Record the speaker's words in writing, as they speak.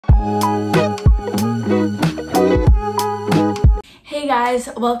Hey guys,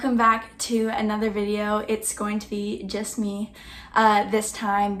 welcome back to another video. It's going to be just me this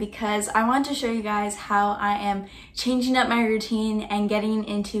time because I want to show you guys how I am changing up my routine and getting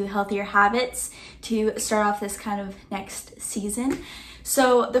into healthier habits to start off this kind of next season.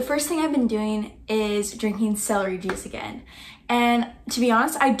 So the first thing I've been doing is drinking celery juice again. And to be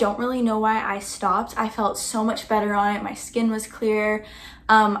honest, I don't really know why I stopped. I felt so much better on it. My skin was clear.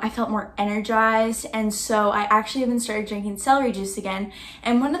 I felt more energized, and so I actually even started drinking celery juice again.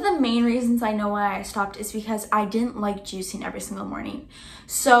 And one of the main reasons I know why I stopped is because I didn't like juicing every single morning.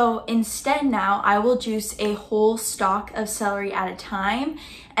 So instead now I will juice a whole stalk of celery at a time,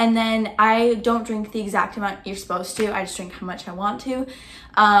 and then I don't drink the exact amount you're supposed to. I just drink how much I want to.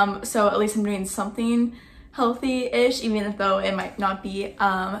 So at least I'm doing something healthy-ish, even though it might not be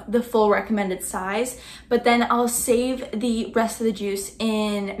the full recommended size. But then I'll save the rest of the juice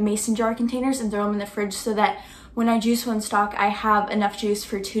in mason jar containers and throw them in the fridge so that when I juice one stock, I have enough juice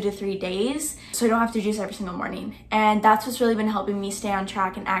for 2 to 3 days, so I don't have to juice every single morning. And that's what's really been helping me stay on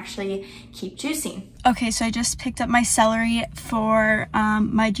track and actually keep juicing. Okay, so I just picked up my celery for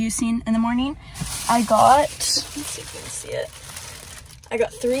my juicing in the morning. I got, let's see if you can see it. I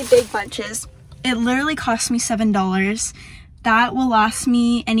got 3 big bunches. It literally cost me $7. That will last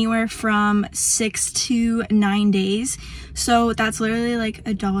me anywhere from 6 to 9 days. So that's literally like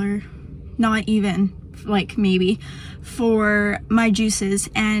 $1, not even, like maybe, for my juices.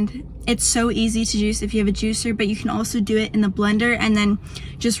 And it's so easy to juice if you have a juicer, but you can also do it in the blender and then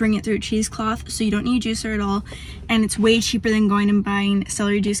just wring it through a cheesecloth. So you don't need a juicer at all. And it's way cheaper than going and buying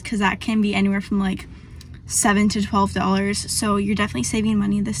celery juice, because that can be anywhere from like $7 to $12. So you're definitely saving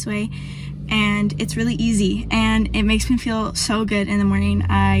money this way. And it's really easy and it makes me feel so good in the morning.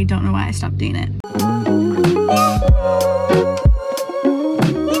 I don't know why I stopped doing it.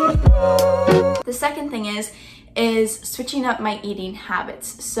 The second thing is switching up my eating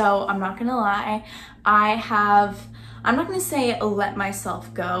habits. So I'm not gonna lie, I'm not gonna say let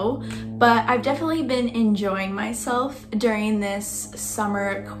myself go, but I've definitely been enjoying myself during this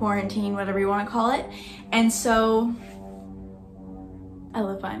summer quarantine, whatever you wanna call it. And so I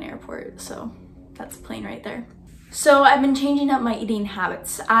live by an airport, so that's a plane right there. So I've been changing up my eating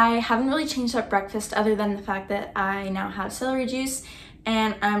habits. I haven't really changed up breakfast other than the fact that I now have celery juice,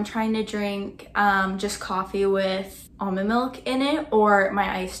 and I'm trying to drink just coffee with almond milk in it or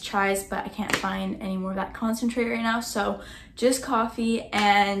my iced chais, but I can't find any more of that concentrate right now. So just coffee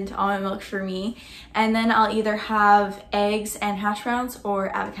and almond milk for me. And then I'll either have eggs and hash browns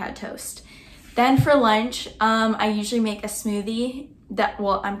or avocado toast. Then for lunch, I usually make a smoothie.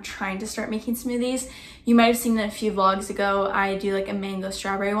 I'm trying to start making smoothies. You might have seen it a few vlogs ago. I do like a mango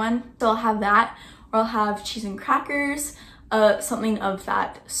strawberry one. So I'll have that, or I'll have cheese and crackers, something of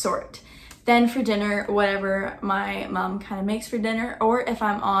that sort. Then for dinner, whatever my mom kind of makes for dinner, or if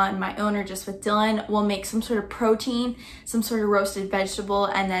I'm on my own or just with Dylan, we'll make some sort of protein, some sort of roasted vegetable,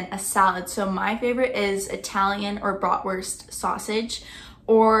 and then a salad. So my favorite is Italian or bratwurst sausage,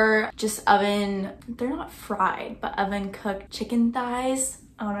 or just oven, they're not fried, but oven cooked chicken thighs.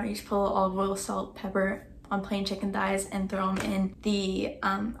 I don't know, you just put a little olive oil, salt, pepper on plain chicken thighs and throw them in the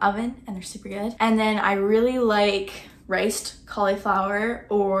oven, and they're super good. And then I really like riced cauliflower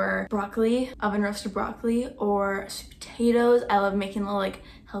or broccoli, oven roasted broccoli, or sweet potatoes. I love making little like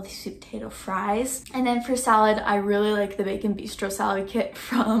healthy sweet potato fries. And then for salad, I really like the bacon bistro salad kit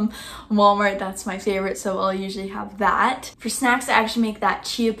from Walmart. That's my favorite, so I'll usually have that. For snacks, I actually make that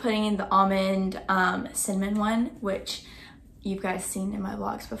chia pudding, the almond cinnamon one, which you've guys seen in my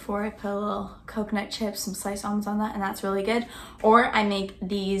vlogs before. I put a little coconut chips, some sliced almonds on that, and that's really good. Or I make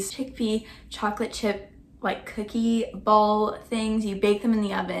these chickpea chocolate chip like cookie ball things. You bake them in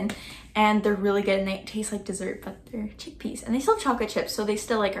the oven and they're really good, and they taste like dessert, but they're chickpeas and they still have chocolate chips, so they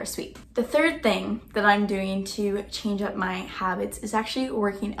still like are sweet. The third thing that I'm doing to change up my habits is actually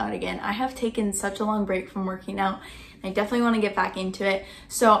working out again. I have taken such a long break from working out. I definitely want to get back into it.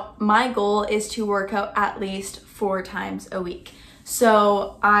 So my goal is to work out at least 4 times a week.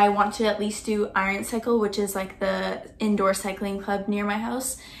 So I want to at least do Iron Cycle, which is like the indoor cycling club near my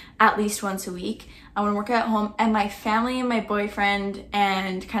house, at least once a week. I want to work out at home, and my family and my boyfriend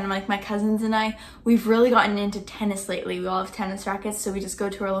and kind of like my cousins and I, we've really gotten into tennis lately. We all have tennis rackets, so we just go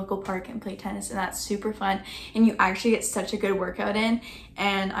to our local park and play tennis, and that's super fun. And you actually get such a good workout in,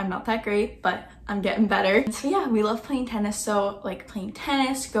 and I'm not that great, but I'm getting better. So yeah, we love playing tennis. So like playing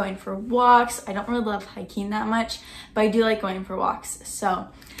tennis, going for walks. I don't really love hiking that much, but I do like going for walks. So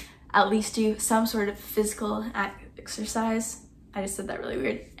at least do some sort of physical exercise. I just said that really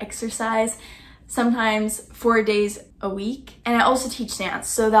weird. Exercise sometimes 4 days a week. And I also teach dance,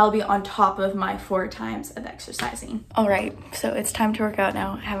 so that'll be on top of my 4 times of exercising. All right, so it's time to work out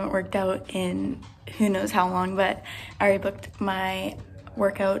now. I haven't worked out in who knows how long, but I already booked my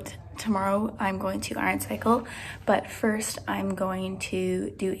workout. Tomorrow I'm going to Iron Cycle, but first I'm going to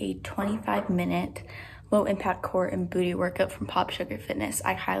do a 25-minute low impact core and booty workout from Pop Sugar Fitness.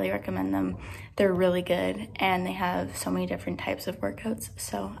 I highly recommend them. They're really good and they have so many different types of workouts.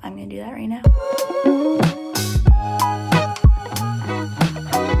 So I'm gonna do that right now.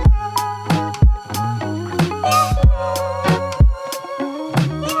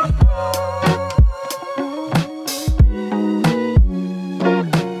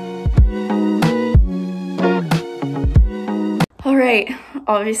 All right,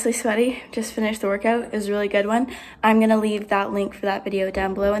 obviously sweaty, just finished the workout. It was a really good one. I'm gonna leave that link for that video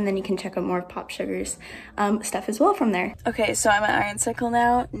down below, and then you can check out more of Pop Sugar's stuff as well from there. Okay, so I'm at Iron Cycle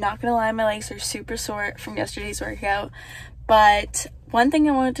now. Not gonna lie, my legs are super sore from yesterday's workout, but one thing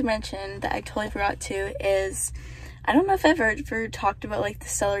I wanted to mention that I totally forgot to is, I don't know if I've ever talked about like the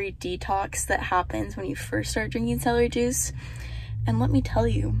celery detox that happens when you first start drinking celery juice, and let me tell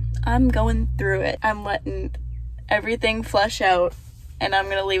you, I'm going through it. I'm letting everything flush out, and I'm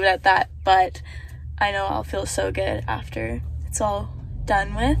gonna leave it at that, but I know I'll feel so good after it's all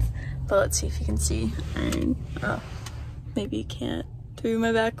done with. But let's see if you can see. Oh, maybe you can't. Through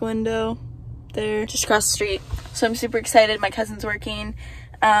my back window there, just across the street. So I'm super excited. My cousin's working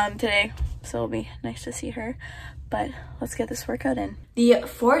today, so it'll be nice to see her. But let's get this workout in. The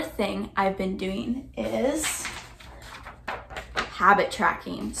fourth thing I've been doing is habit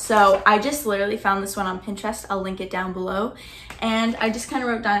tracking. So I just literally found this one on Pinterest. I'll link it down below. And I just kind of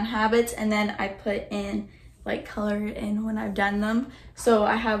wrote down habits, and then I put in like color in when I've done them. So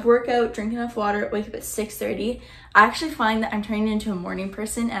I have workout, drink enough water, wake up at 6:30. I actually find that I'm turning into a morning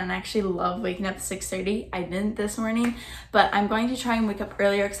person, and I actually love waking up at 6:30. I didn't this morning, but I'm going to try and wake up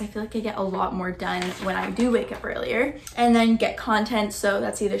earlier because I feel like I get a lot more done when I do wake up earlier. And then get content, so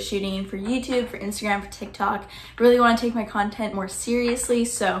that's either shooting for YouTube, for Instagram, for TikTok. I really want to take my content more seriously,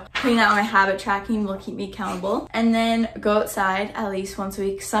 so putting that on my habit tracking will keep me accountable. And then go outside at least once a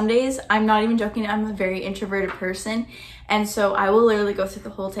week. Some days, I'm not even joking, I'm a very introverted person, and so I will literally go through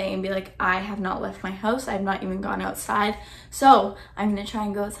the whole day and be like, I have not left my house. I've not even gone outside. So I'm gonna try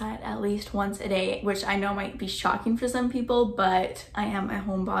and go outside at least once a day, which I know might be shocking for some people, but I am a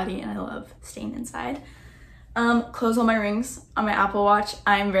homebody and I love staying inside. Close all my rings on my Apple Watch.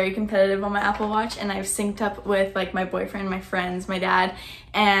 I'm very competitive on my Apple Watch, and I've synced up with like my boyfriend, my friends, my dad,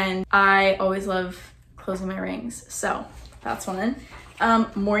 and I always love closing my rings. So that's one.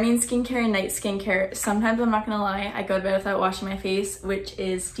 Morning skincare and night skincare. Sometimes, I'm not gonna lie, I go to bed without washing my face, which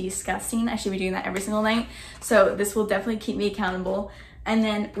is disgusting. I should be doing that every single night. So this will definitely keep me accountable. And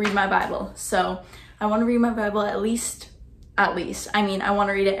then read my Bible. So I want to read my Bible at least. I mean, I want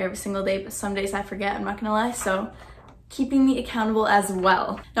to read it every single day, but some days I forget, I'm not gonna lie. So keeping me accountable as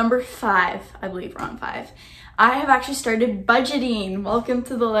well. Number 5, I believe we're on 5. I have actually started budgeting. Welcome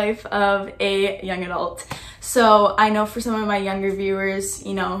to the life of a young adult. So I know for some of my younger viewers,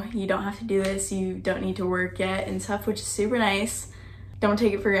 you know, you don't have to do this, you don't need to work yet and stuff, which is super nice. Don't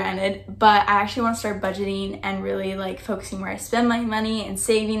take it for granted, but I actually want to start budgeting and really like focusing where I spend my money and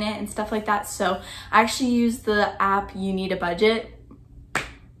saving it and stuff like that. So I actually use the app You Need a Budget,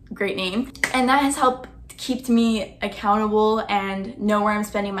 great name, and that has helped keep me accountable and know where I'm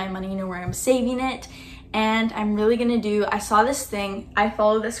spending my money, know where I'm saving it. And I'm really gonna do, I saw this thing, I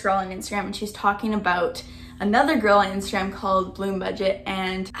follow this girl on Instagram, and she's talking about another girl on Instagram called Bloom Budget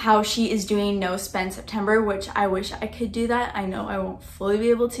and how she is doing no spend September, which I wish I could do that. I know I won't fully be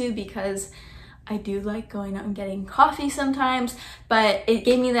able to because I do like going out and getting coffee sometimes, but it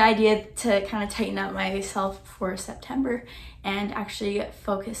gave me the idea to kind of tighten up myself for September and actually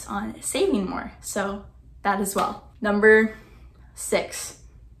focus on saving more. So that as well. Number 6,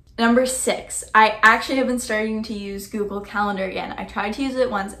 I actually have been starting to use Google Calendar again. I tried to use it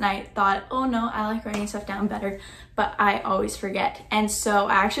once and I thought, oh no, I like writing stuff down better, but I always forget. And so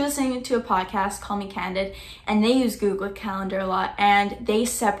I actually was listening to a podcast, Call Me Candid, and they use Google Calendar a lot, and they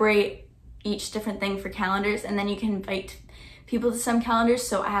separate each different thing for calendars, and then you can invite people to some calendars.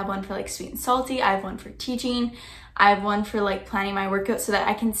 So I have one for like sweet and salty, I have one for teaching, I have one for like planning my workout, so that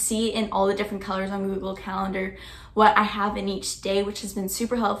I can see in all the different colors on Google Calendar what I have in each day, which has been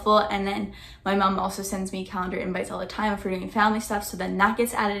super helpful. And then my mom also sends me calendar invites all the time if we're doing family stuff, so then that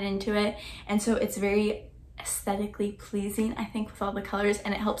gets added into it. And so it's very aesthetically pleasing, I think, with all the colors,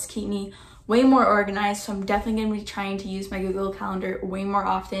 and it helps keep me way more organized. So I'm definitely gonna be trying to use my Google Calendar way more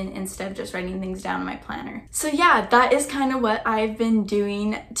often instead of just writing things down in my planner. So yeah, that is kind of what I've been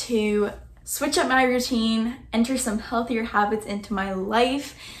doing to switch up my routine, enter some healthier habits into my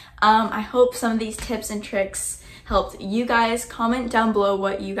life. I hope some of these tips and tricks helped you guys. Comment down below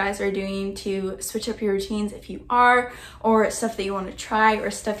what you guys are doing to switch up your routines if you are, or stuff that you want to try,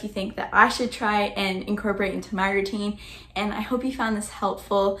 or stuff you think that I should try and incorporate into my routine. And I hope you found this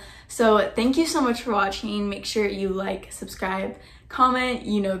helpful. So thank you so much for watching. Make sure you like, subscribe, comment,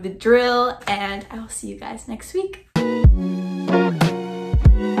 you know the drill, and I will see you guys next week.